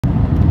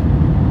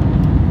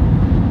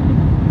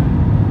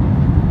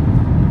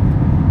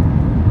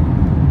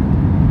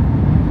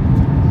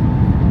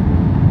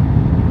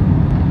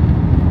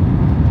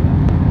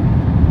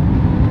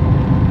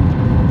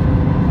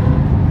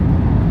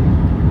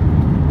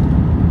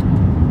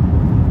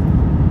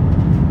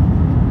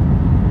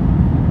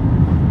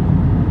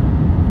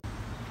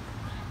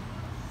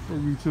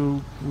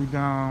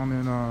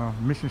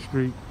Mission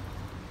Street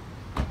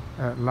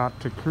at La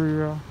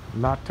Taqueria.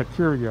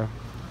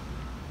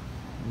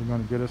 We're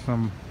gonna get us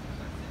some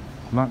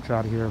lunch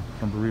out of here,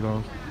 some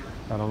burritos.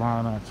 Got a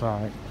line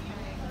outside.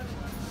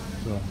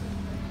 So,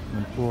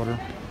 in order.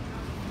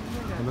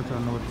 I'll let y'all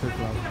know what to take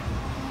out.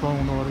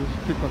 Phone orders,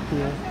 pick up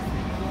here,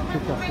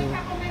 pick up here.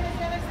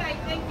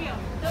 Thank you.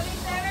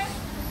 37.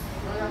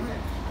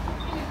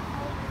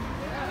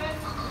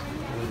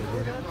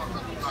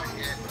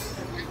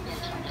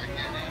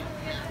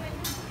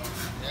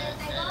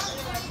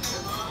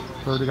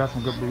 So they got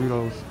some good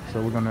burritos,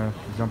 so we're gonna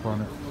jump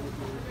on it.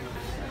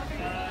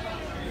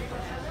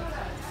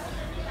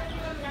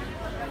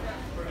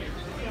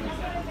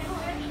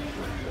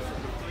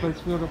 Place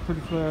filled up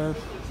pretty fast.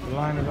 The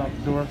line is out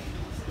the door.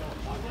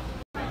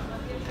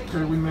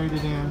 Okay, we made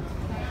it in.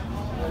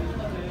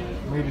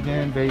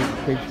 They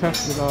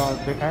tested.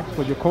 They asked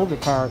for your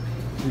COVID card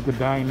so you could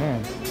dine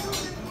in.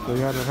 So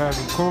you had to have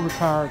your COVID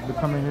card to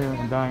come in here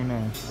and dine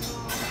in.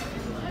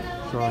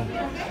 So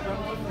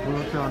we'll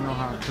let y'all know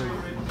how to take it.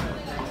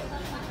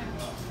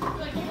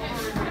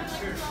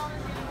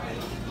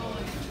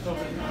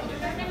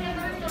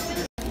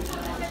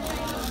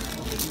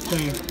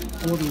 Okay,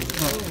 orders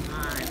up. Oh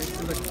my, this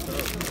looks so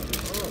good.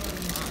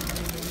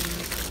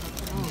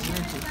 Oh,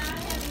 Reggie.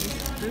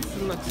 This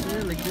looks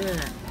really good.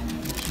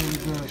 Looks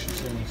really good, she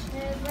says.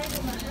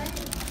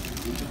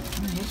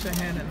 I wish I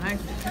had a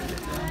knife to cut it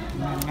though.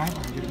 You need a knife?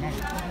 I can get a knife.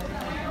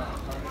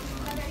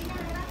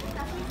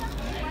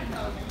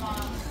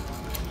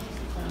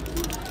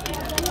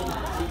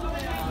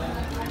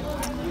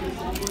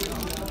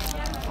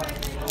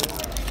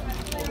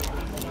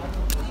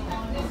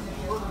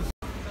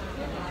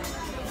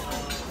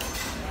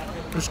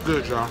 It's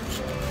good, y'all.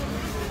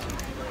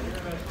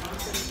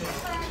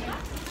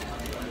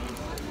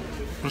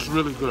 It's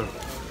really good.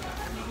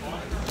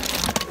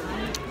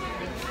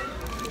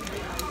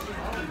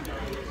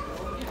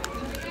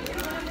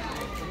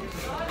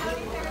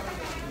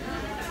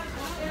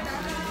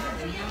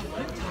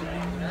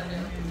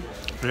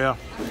 Yeah.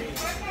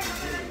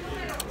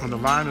 And the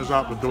line is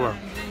out the door.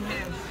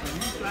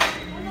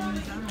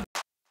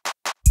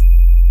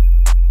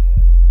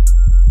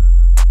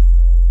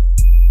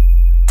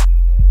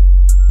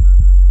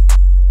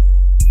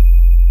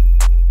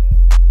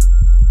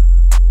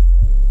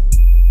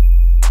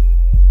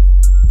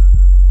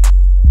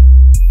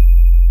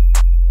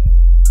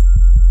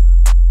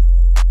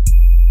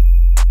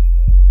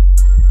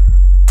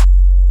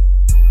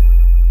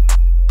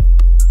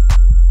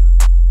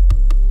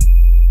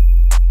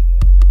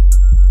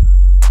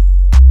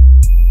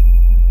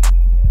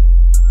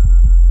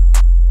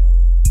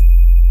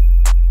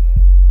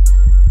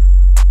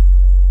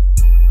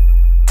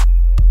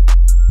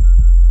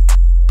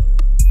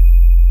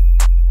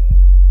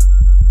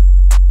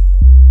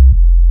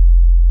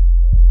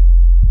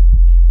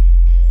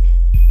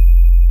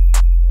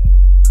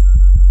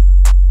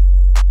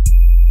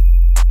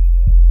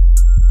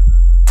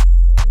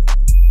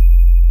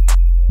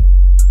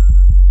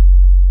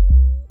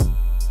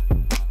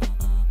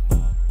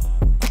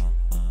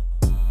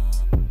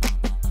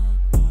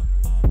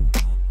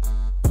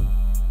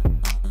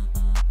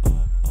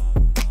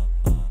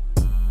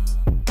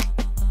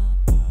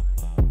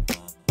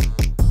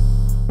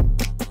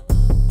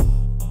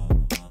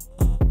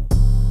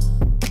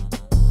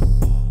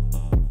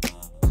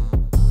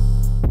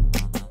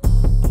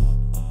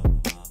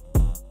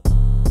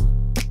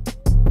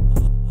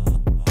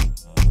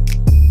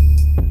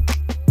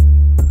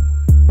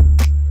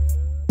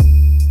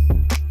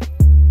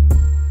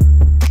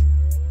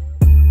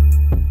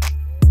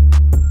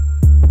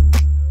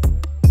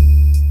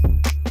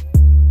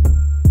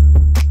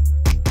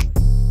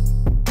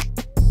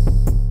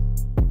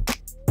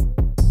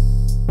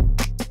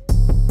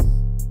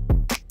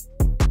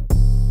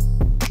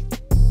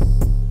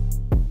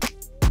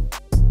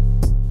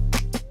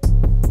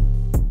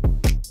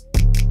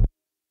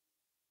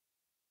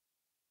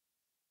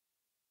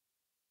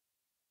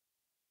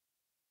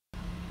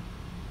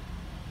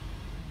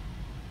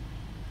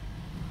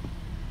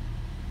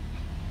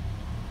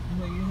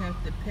 Well, you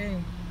have to pay.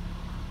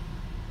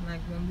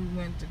 Like when we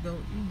went to go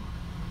eat,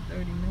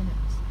 30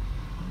 minutes.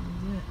 That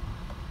was it.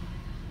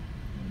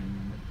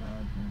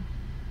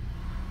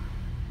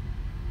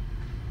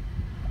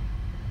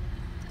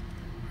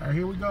 All right,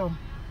 here we go.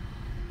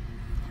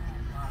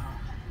 Wow.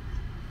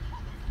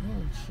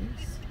 Oh,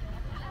 jeez.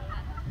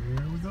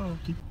 Here we go.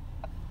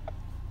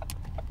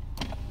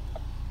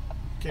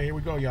 Okay, here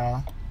we go,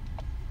 y'all.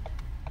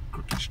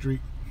 Crooked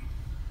Street.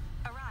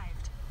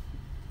 Arrived.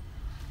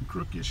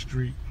 Crooked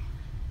Street.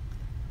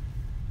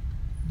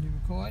 You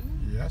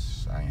recording?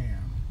 Yes, I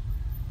am.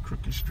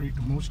 Crooked Street,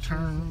 the most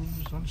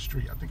turns on the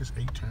street. I think it's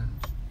 8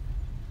 turns.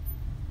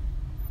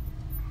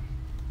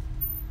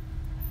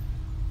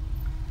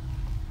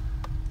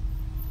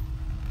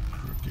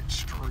 Crooked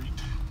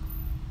Street.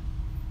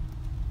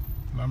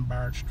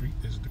 Lombard Street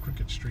is the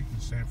Crooked Street in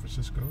San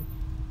Francisco.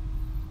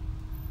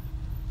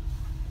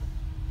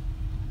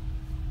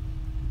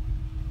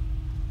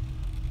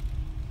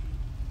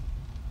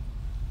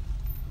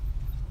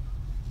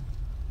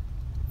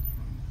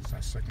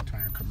 our second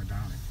time coming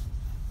down it.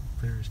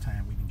 First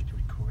time we didn't get to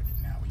record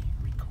it, now we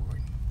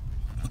recording.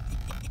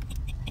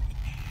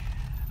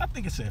 I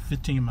think it said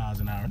 15 miles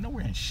an hour.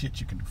 Nowhere in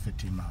shit you can do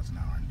 15 miles an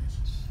hour in this.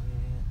 Shit,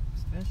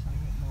 especially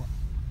with more.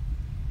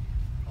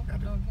 You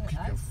gotta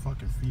keep your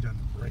fucking feet on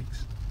the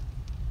brakes.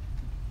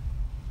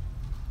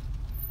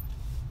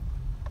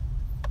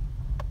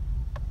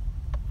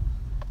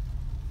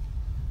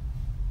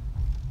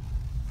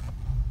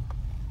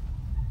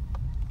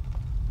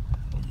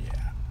 Oh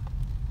yeah.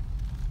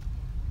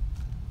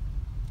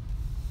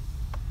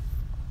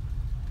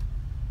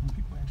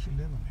 People actually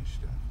live on this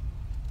stuff.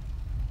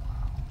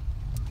 Wow,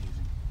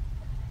 amazing.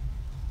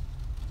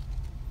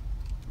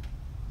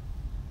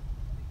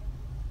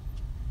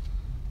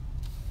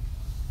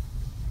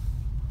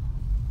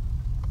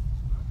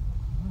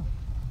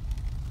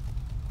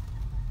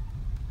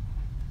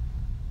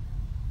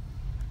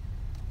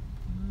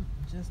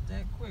 Just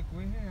that quick,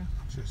 we're here.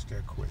 Just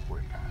that quick, we're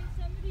done.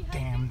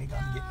 Damn, they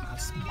gonna get my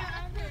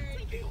spot.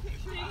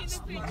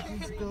 Just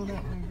go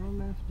that way, go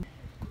left.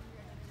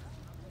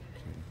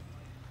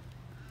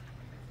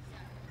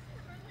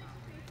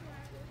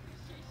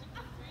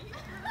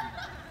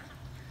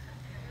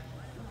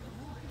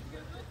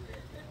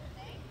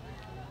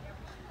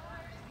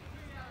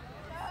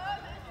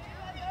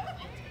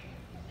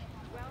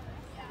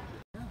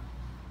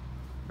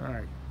 All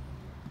right,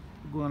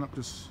 we're going up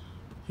this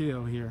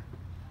hill here.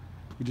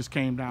 We just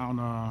came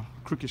down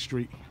Crooked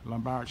Street,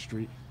 Lombard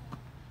Street.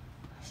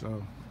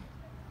 So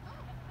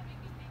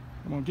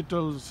I'm gonna get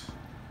those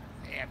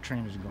ab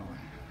trainers going.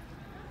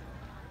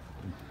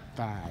 And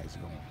thighs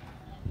going.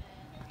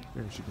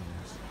 There she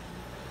goes.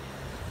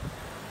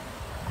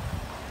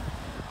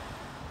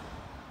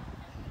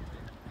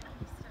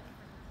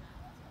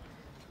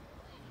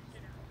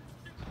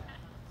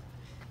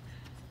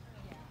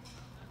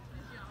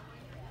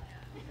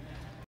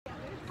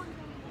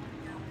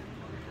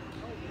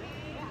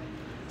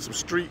 Some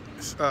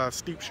streets,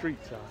 steep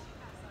streets,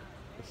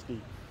 it's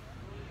steep.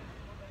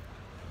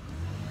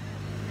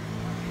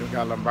 We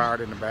got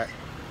Lombard in the back.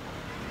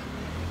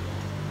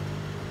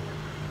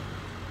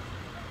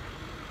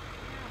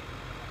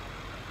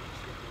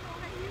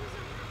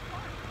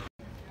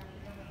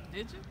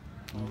 Did you?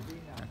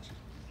 Gotcha.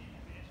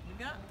 You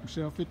got?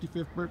 Michelle's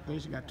 55th birthday.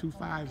 She got 2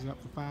 5s up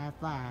for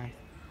 5-5.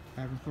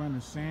 Having fun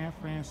in San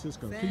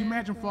Francisco. Can you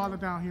imagine falling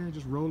down here and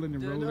just rolling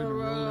and rolling and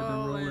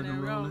rolling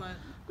and rolling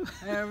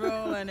and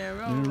rolling and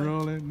rolling and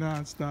rolling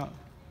non-stop?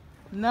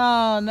 No.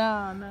 All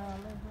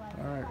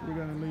right, we're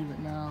gonna leave it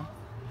now.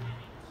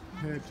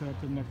 Head to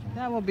the next one.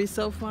 That would be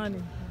so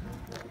funny.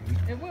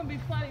 It wouldn't be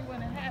funny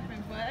when it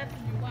happened, but after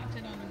you watch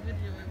it on the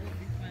video, it would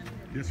be funny.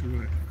 Yes, it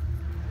would.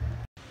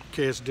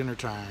 Okay, it's dinner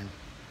time.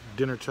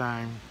 Dinner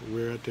time.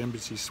 We're at the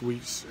Embassy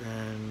Suites,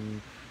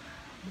 and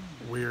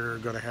we're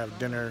gonna have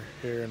dinner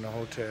here in the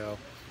hotel.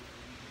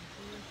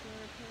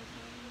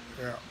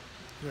 Yeah,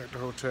 we're at the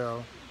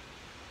hotel.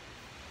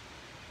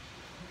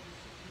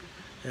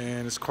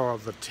 And it's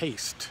called The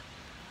Taste.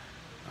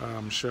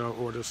 Michelle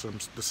ordered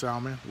the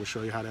salmon. We'll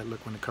show you how that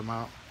look when it come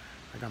out.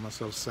 I got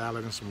myself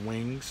salad and some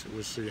wings.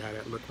 We'll show you how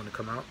that look when it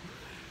come out.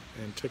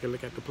 And take a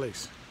look at the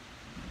place.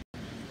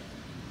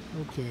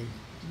 Okay.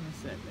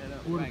 Set that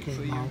up Order right came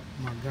for you. out.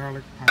 My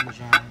garlic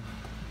parmesan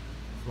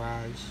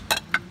fries.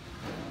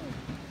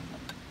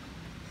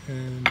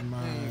 And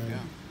my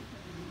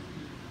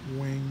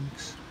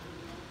wings.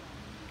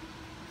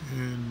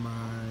 And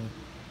my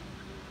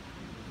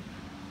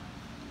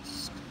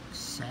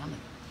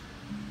salad.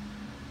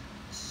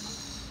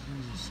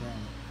 Caesar salad.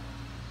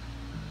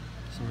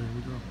 So here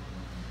we go.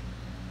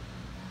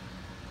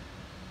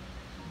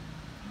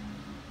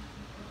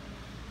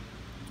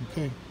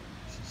 Okay,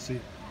 let's see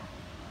it.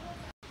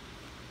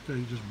 Okay,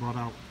 you just brought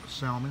out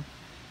salmon.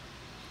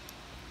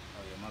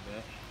 Oh yeah, my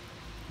bad.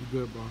 You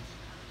good, boss?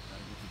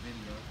 Gotta get the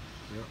video.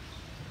 Yep.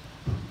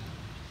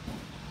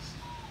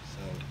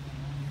 So.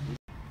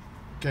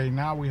 Okay,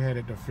 now we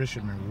headed to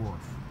Fisherman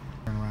Wharf.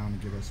 Turn around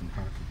and get us some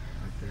hockey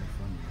right there in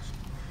front of us.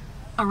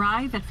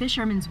 Arrive at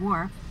Fisherman's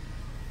Wharf.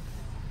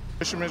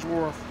 Fisherman's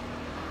Wharf.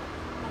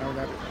 Now we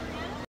got it.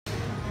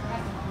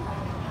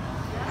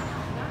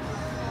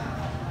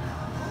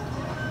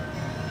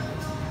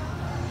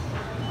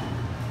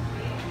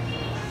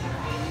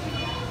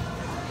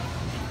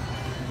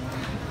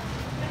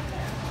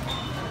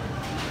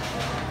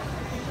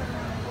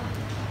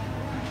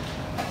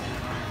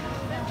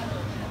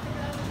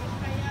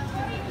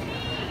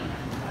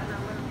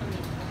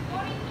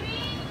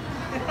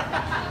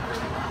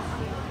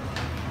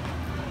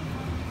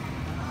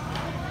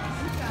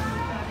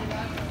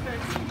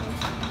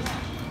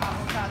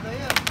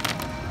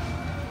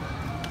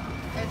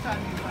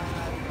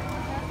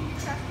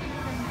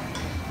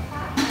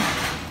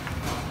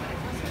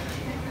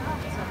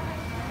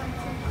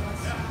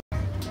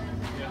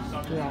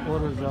 Yeah, our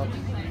order's up.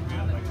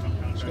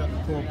 It's got the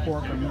pulled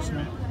pork on this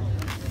one.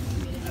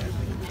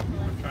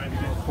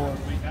 Pulled pork.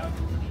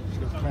 It's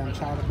got clam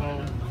chowder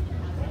bowl.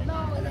 I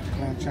got the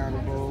clam chowder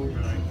bowl.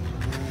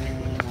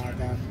 And I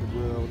got the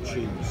grilled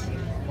cheese.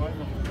 A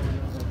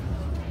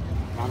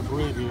lot of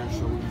bread here,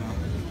 so we know.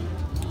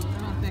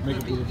 They're Make gonna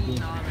it be beautiful.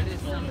 eating all of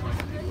this. Some of this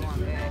will be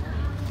going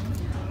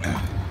bad.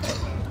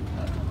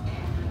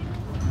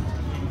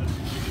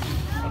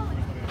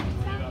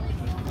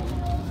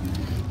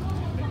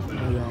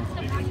 Oh,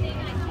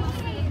 yeah.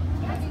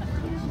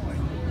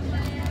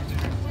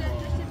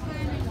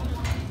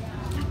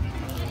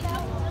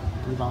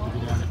 We're about to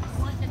get at it.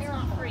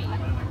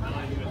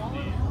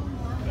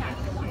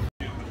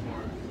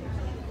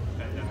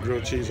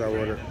 Grilled cheese I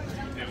ordered.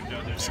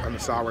 It's on the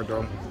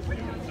sourdough.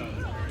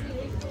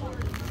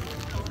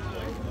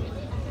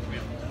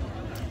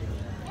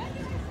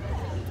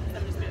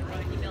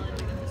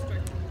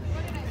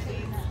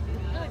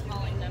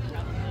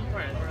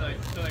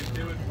 So like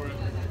they would work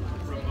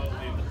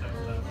remotely in the sense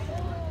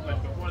that,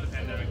 like before the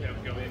pandemic, they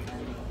would go in.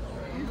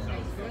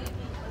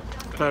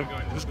 So Okay,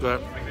 it's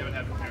good. like they would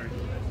have a parent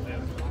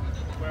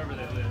wherever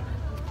they live.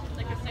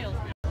 Like a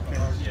salesman. Okay,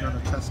 I was just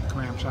gonna test the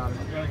clam chowder.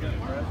 You gotta get it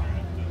right.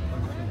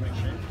 Make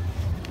shape.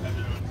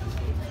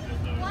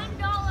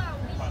 $1.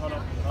 Hold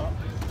up, up.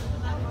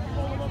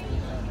 Hold up.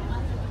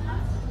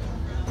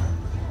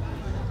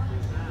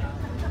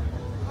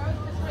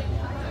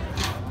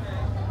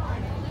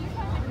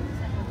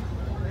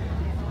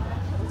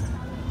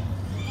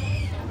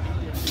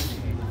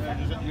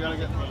 You gotta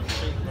get the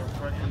shape, the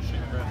correctly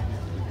shaped bread.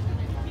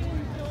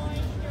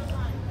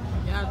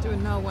 Y'all do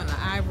know when the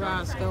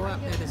eyebrows go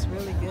up that it's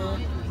really good.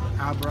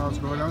 Eyebrows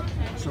going up,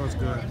 so it's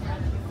good.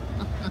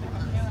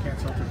 Can't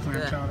talk to clam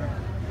Yeah. chowder.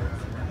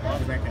 I'll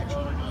be back at you.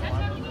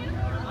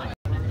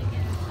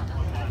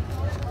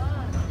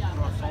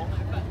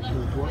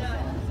 Little pork.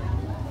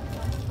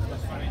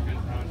 That's funny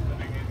because the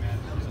big game man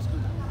is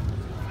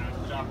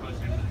a job was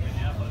in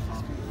Minneapolis.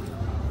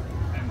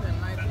 And There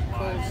might be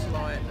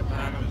coleslaw at the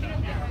bottom.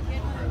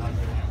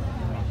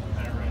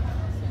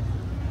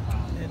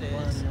 It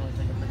is.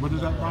 What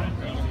is that bottom?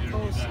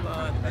 Coleslaw,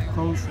 I think.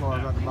 Coleslaw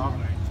is at the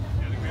bottom.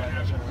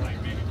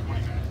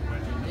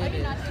 It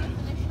is.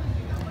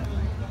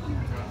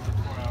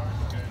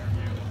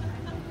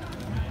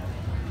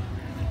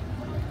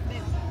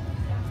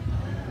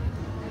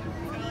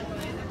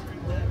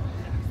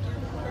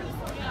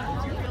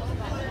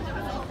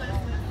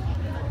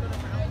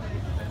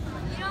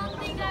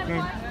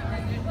 Okay.